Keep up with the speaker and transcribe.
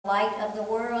light of the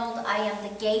world. I am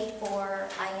the gate, or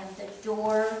I am the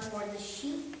door for the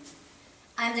sheep.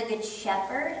 I am the good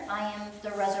shepherd. I am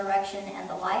the resurrection and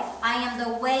the life. I am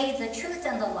the way, the truth,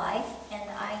 and the life, and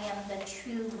I am the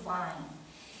true vine.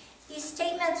 These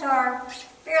statements are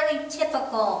fairly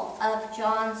typical of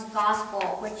John's gospel,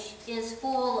 which is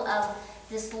full of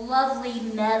this lovely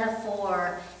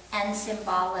metaphor and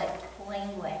symbolic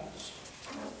language.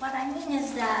 What I mean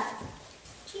is that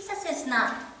Jesus is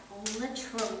not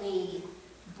literally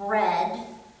bread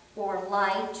or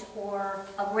light or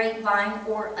a grapevine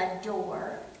or a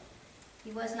door.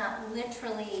 He was not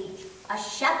literally a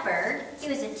shepherd. He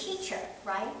was a teacher,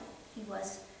 right? He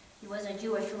was a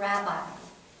Jewish rabbi.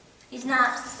 He's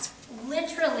not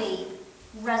literally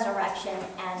resurrection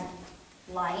and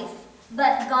life,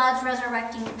 but God's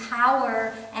resurrecting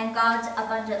power and God's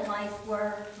abundant life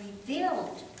were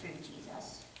revealed through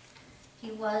Jesus.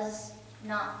 He was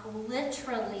not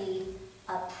literally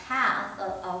a path,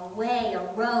 a way,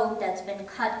 a road that's been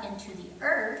cut into the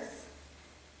earth.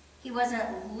 He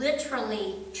wasn't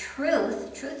literally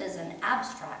truth. Truth is an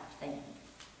abstract thing.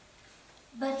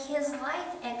 But his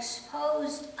life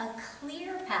exposed a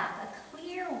clear path, a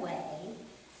clear way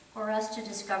for us to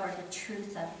discover the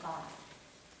truth of God.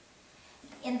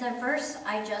 In the verse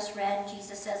I just read,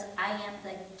 Jesus says, I am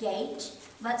the gate,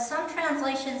 but some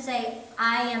translations say,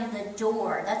 I am the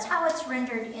door. That's how it's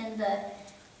rendered in the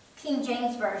King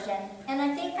James Version. And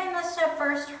I think I must have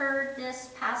first heard this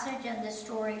passage and this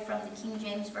story from the King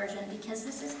James Version, because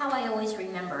this is how I always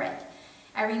remember it.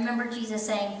 I remember Jesus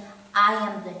saying, I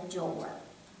am the door.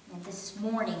 And this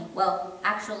morning, well,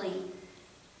 actually,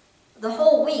 the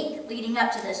whole week leading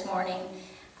up to this morning,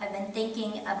 I've been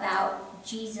thinking about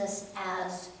Jesus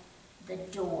as the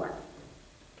door.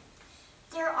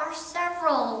 There are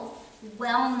several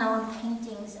well-known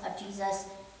paintings of Jesus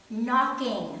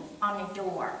knocking on a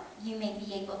door. You may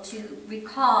be able to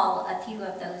recall a few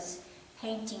of those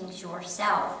paintings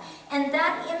yourself. And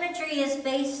that imagery is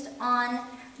based on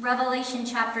Revelation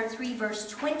chapter 3, verse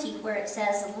 20, where it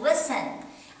says, listen,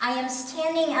 I am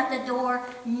standing at the door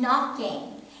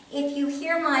knocking. If you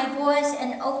hear my voice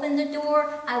and open the door,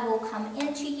 I will come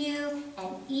into you and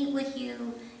eat with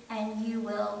you, and you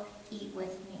will eat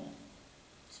with me.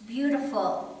 It's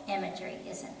beautiful imagery,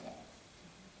 isn't it?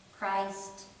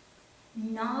 Christ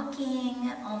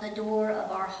knocking on the door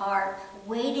of our heart,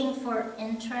 waiting for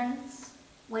entrance,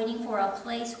 waiting for a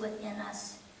place within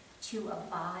us to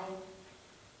abide.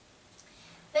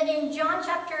 But in John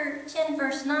chapter 10,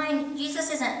 verse 9,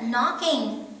 Jesus isn't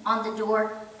knocking on the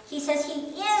door. He says he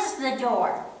is the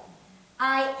door.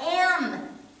 I am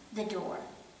the door.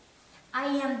 I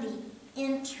am the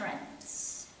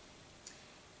entrance.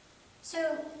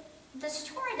 So the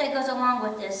story that goes along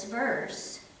with this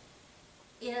verse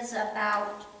is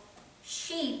about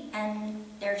sheep and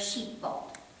their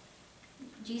sheepfold.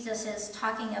 Jesus is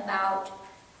talking about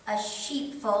a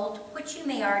sheepfold, which you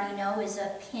may already know is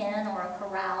a pen or a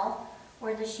corral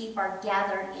where the sheep are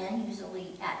gathered in,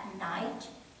 usually at night,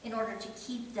 in order to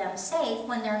keep them safe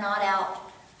when they're not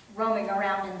out roaming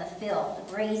around in the field,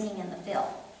 grazing in the field.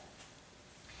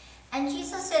 And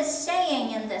Jesus is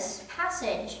saying in this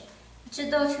passage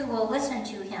to those who will listen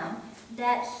to him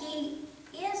that he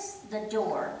is the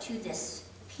door to this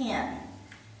pen,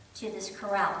 to this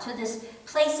corral, to this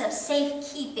place of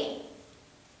safekeeping.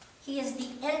 He is the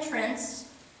entrance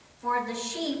for the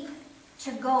sheep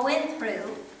to go in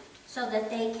through so that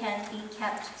they can be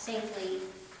kept safely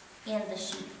in the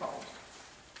sheepfold.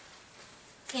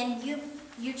 In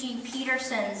Eugene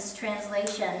Peterson's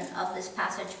translation of this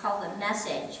passage called The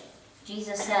Message,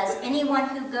 Jesus says, anyone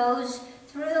who goes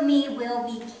through me will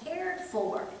be cared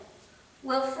for,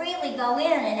 will freely go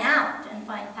in and out and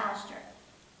find pasture.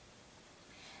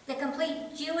 The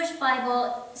complete Jewish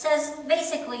Bible says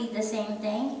basically the same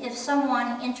thing. If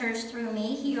someone enters through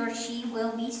me, he or she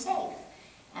will be safe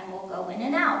and will go in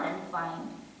and out and find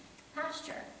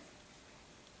pasture.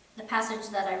 The passage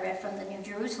that I read from the New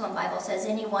Jerusalem Bible says,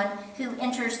 anyone who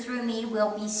enters through me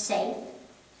will be safe.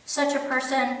 Such a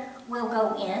person will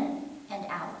go in and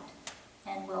out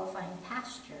and will find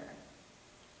pasture.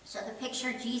 So the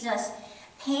picture Jesus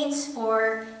paints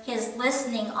for his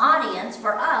listening audience,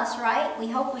 for us, right? We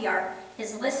hope we are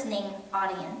his listening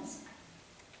audience.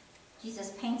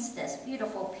 Jesus paints this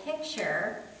beautiful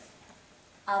picture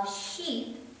of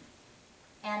sheep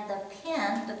and the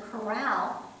pen, the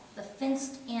corral, the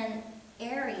fenced-in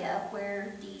area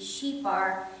where the sheep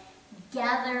are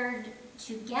gathered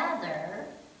together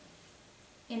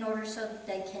in order so that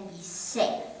they can be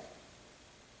safe.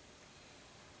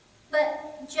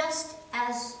 But just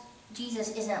as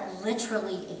Jesus isn't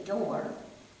literally a door,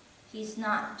 he's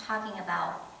not talking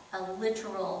about a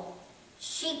literal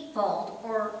sheepfold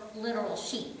or literal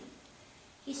sheep.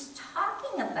 He's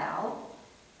talking about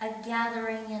a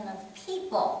gathering in of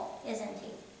people, isn't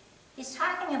he? He's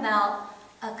talking about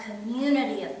a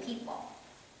community of people.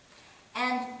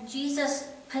 And Jesus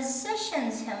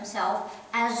positions himself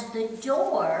as the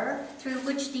door through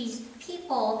which these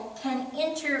people can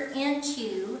enter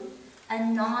into a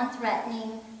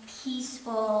non-threatening,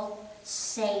 peaceful,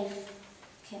 safe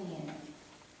community.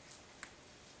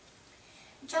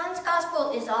 John's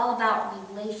gospel is all about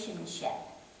relationship.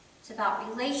 It's about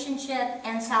relationship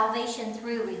and salvation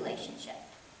through relationship.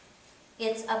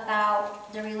 It's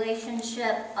about the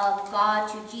relationship of God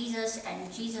to Jesus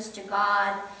and Jesus to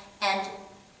God, and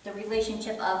the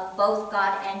relationship of both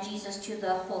God and Jesus to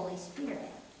the Holy Spirit.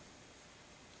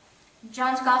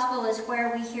 John's gospel is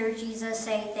where we hear Jesus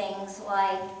say things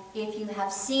like, "If you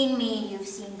have seen me, you've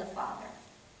seen the Father."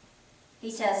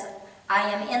 He says, "I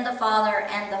am in the Father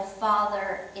and the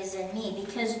Father is in me,"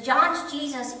 because John's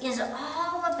Jesus is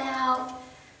all about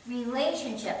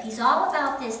relationship. He's all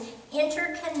about this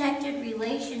interconnected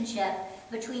relationship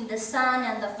between the Son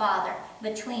and the Father,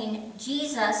 between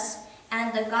Jesus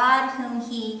and the God whom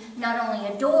he not only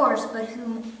adores, but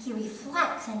whom he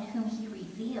reflects and whom he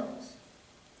reveals.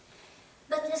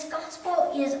 But this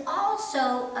gospel is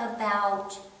also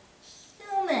about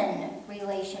human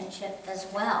relationship as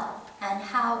well, and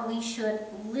how we should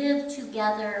live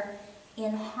together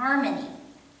in harmony.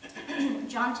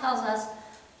 John tells us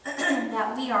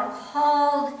that we are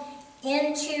called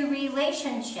into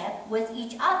relationship with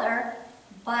each other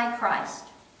by Christ.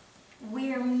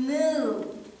 We're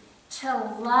moved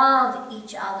to love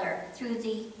each other through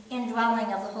the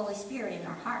indwelling of the Holy Spirit in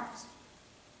our hearts.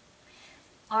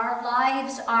 Our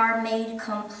lives are made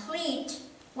complete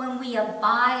when we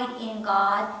abide in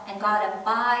God and God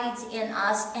abides in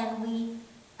us and we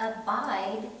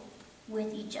abide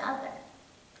with each other.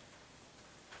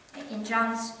 In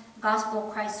John's Gospel,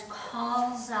 Christ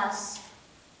calls us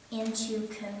into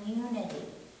community.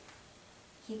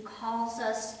 He calls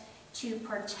us to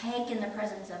partake in the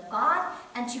presence of God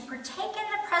and to partake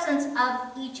in the presence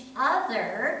of each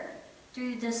other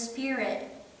through the Spirit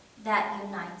that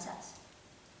unites us.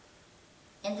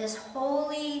 In this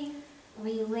holy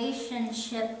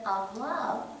relationship of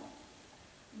love,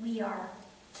 we are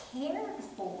cared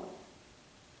for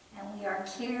and we are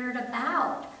cared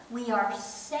about. We are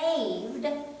saved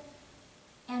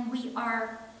and we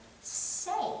are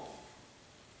safe.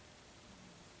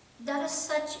 That is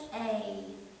such a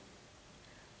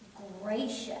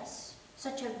gracious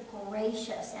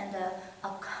and a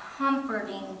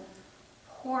comforting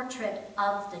portrait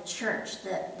of the church,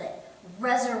 the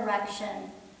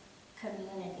resurrection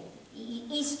community,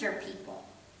 Easter people.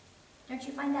 Don't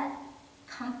you find that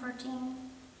comforting?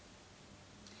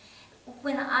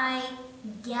 When I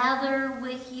gather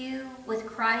with you, with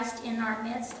Christ in our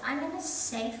midst, I'm in a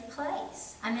safe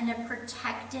place. I'm in a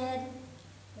protected,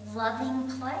 loving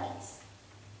place.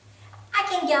 I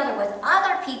can gather with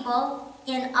other people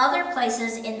in other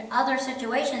places, in other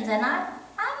situations, and I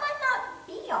might not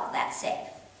be all that safe.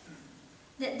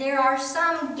 There are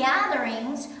some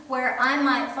gatherings where I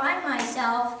might find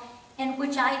myself in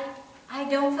which I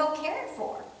don't feel cared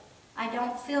for. I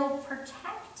don't feel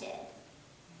protected.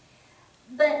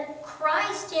 But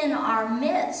Christ in our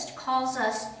midst calls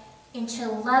us into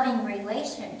loving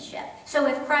relationship. So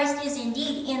if Christ is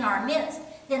indeed in our midst,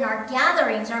 then our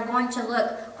gatherings are going to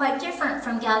look quite different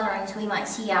from gatherings we might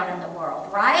see out in the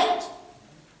world, right?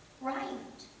 Right.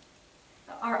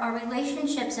 Our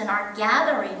relationships and our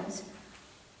gatherings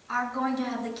are going to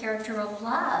have the character of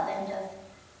love and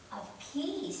of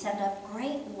peace and of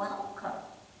great welcome.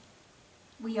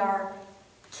 We are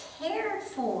cared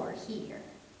for here.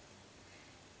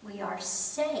 We are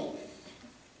safe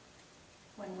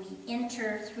when we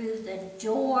enter through the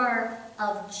door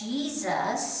of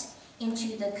Jesus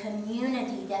into the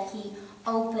community that he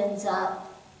opens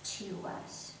up to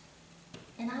us.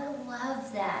 And I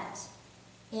love that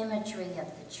imagery of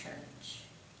the church.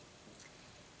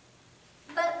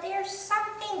 But there's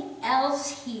something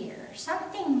else here,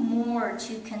 something more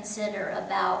to consider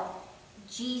about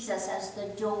Jesus as the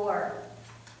door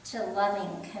to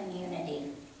loving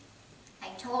community. I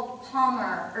told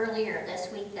Palmer earlier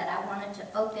this week that I wanted to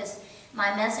focus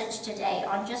my message today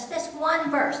on just this one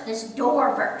verse, this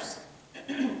door verse.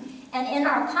 And in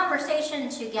our conversation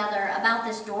together about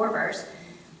this door verse,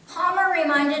 Palmer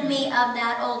reminded me of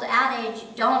that old adage,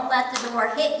 don't let the door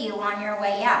hit you on your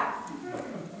way out.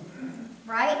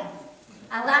 Right?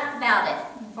 I laughed about it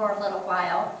for a little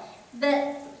while.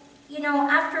 But, you know,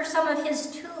 after some of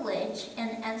his tutelage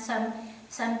and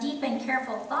some deep and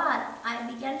careful thought, I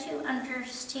began to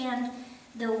understand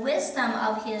the wisdom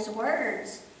of his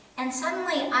words. And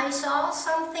suddenly I saw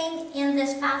something in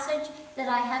this passage that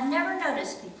I have never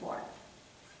noticed before.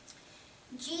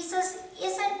 Jesus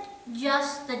isn't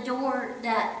just the door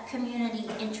that community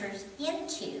enters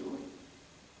into.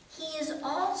 He is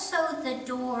also the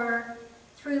door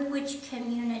through which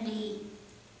community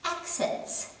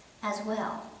exits as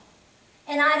well.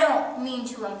 And I don't mean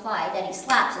to imply that he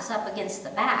slaps us up against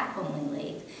the back when we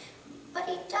leave, but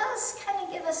he does kind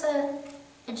of give us a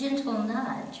gentle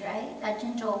nudge, right? A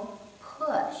gentle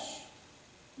push.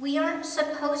 We aren't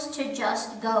supposed to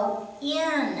just go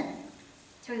in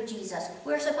through Jesus.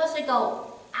 We're supposed to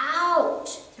go out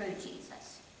through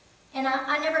Jesus. And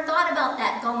I never thought about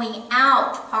that going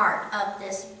out part of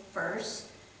this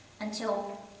verse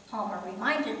until Palmer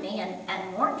reminded me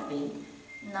and warned me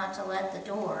not to let the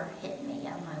door hit me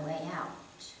on my way out.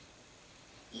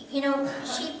 You know,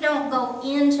 sheep don't go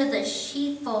into the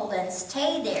sheepfold and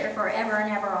stay there forever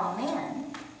and ever,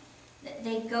 amen.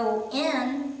 They go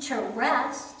in to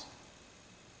rest,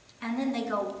 and then they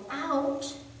go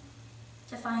out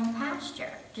to find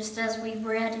pasture, just as we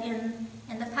read in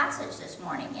the passage this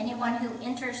morning. Anyone who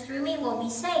enters through me will be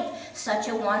saved. Such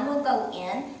a one will go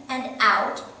in and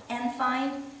out and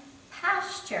find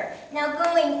pasture. Now,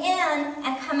 going in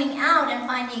and coming out and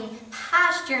finding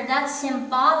pasture, that's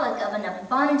symbolic of an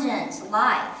abundant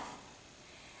life.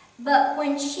 But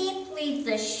when sheep leave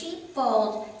the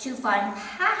sheepfold to find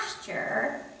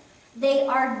pasture, they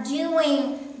are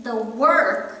doing the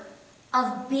work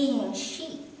of being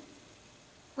sheep,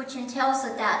 which entails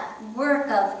that work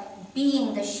of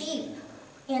being the sheep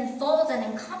enfolds and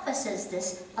encompasses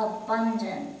this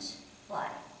abundant life.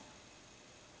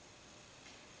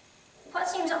 What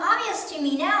seems obvious to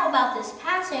me now about this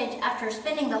passage, after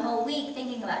spending the whole week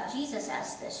thinking about Jesus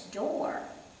as this door,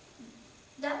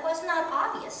 that was not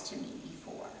obvious to me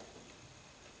before.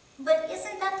 But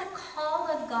isn't that the call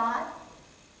of God?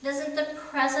 Doesn't the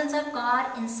presence of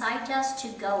God incite us to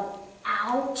go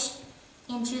out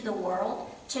into the world,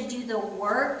 to do the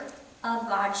work of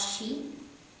God's sheep?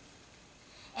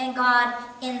 And God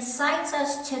incites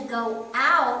us to go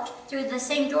out through the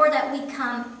same door that we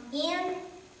come in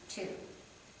to,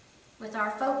 with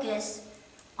our focus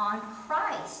on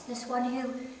Christ, this one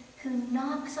who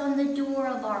knocks on the door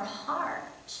of our heart,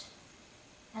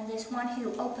 and this one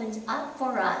who opens up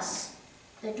for us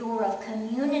the door of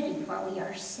community, where we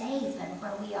are safe and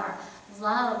where we are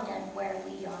loved and where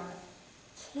we are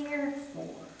cared for.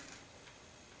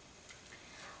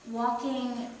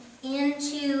 Walking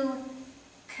into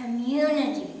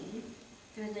community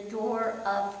through the door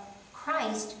of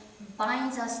Christ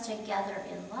binds us together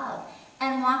in love.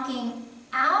 And walking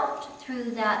out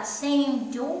through that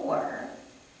same door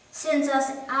sends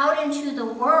us out into the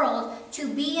world to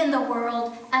be in the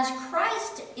world as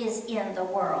Christ is in the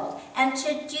world, and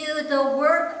to do the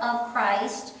work of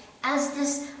Christ as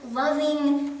this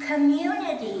loving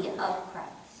community of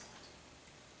Christ.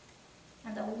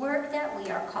 And the work that we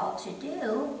are called to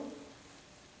do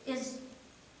is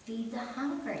feed the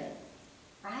hungry,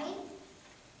 right?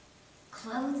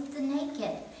 Clothe the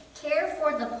naked, care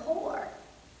for the poor,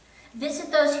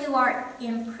 visit those who are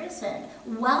imprisoned,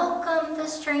 welcome the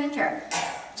stranger,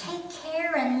 take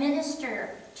care and minister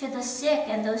to the sick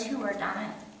and those who are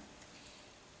dying.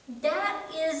 That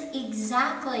is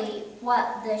exactly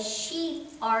what the sheep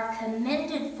are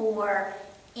commended for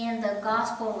in the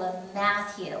Gospel of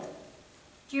Matthew.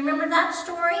 Do you remember that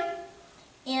story?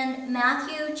 In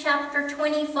Matthew chapter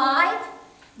 25,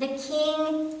 the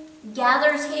king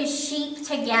gathers his sheep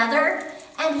together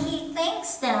and he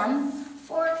thanks them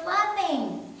for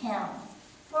loving him,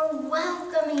 for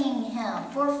welcoming him,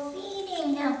 for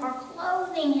feeding him, for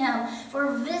clothing him,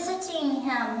 for visiting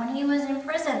him when he was in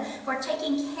prison, for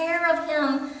taking care of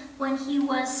him when he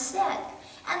was sick.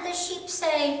 And the sheep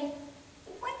say,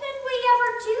 "When did we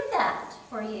ever do that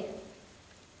for you?"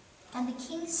 And the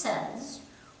king says,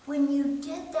 "When you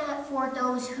did that for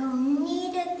those who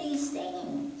needed these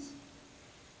things,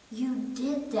 you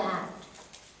did that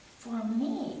for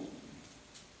me."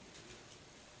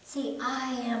 See,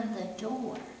 I am the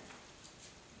door.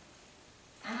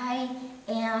 I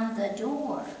am the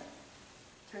door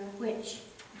through which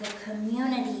the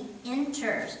community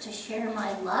enters to share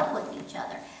my love with each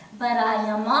other. But I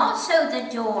am also the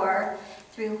door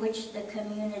through which the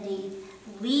community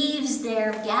leaves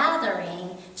their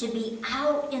gathering to be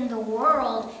out in the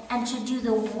world and to do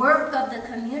the work of the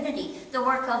community, the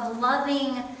work of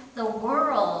loving the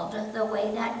world the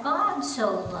way that God so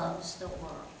loves the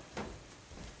world.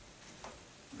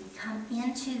 We come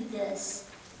into this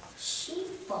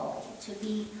sheepfold to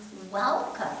be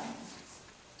welcomed,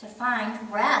 to find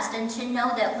rest and to know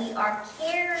that we are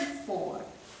cared for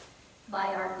by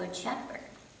our Good Shepherd.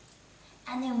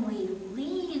 And then we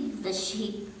leave the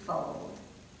sheepfold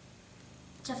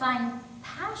to find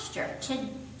pasture, to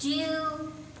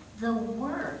do the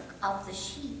work of the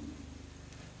sheep,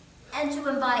 and to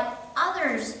invite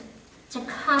others to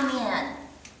come in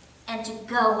and to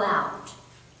go out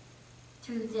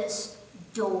through this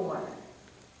door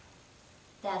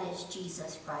that is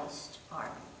Jesus Christ,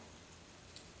 our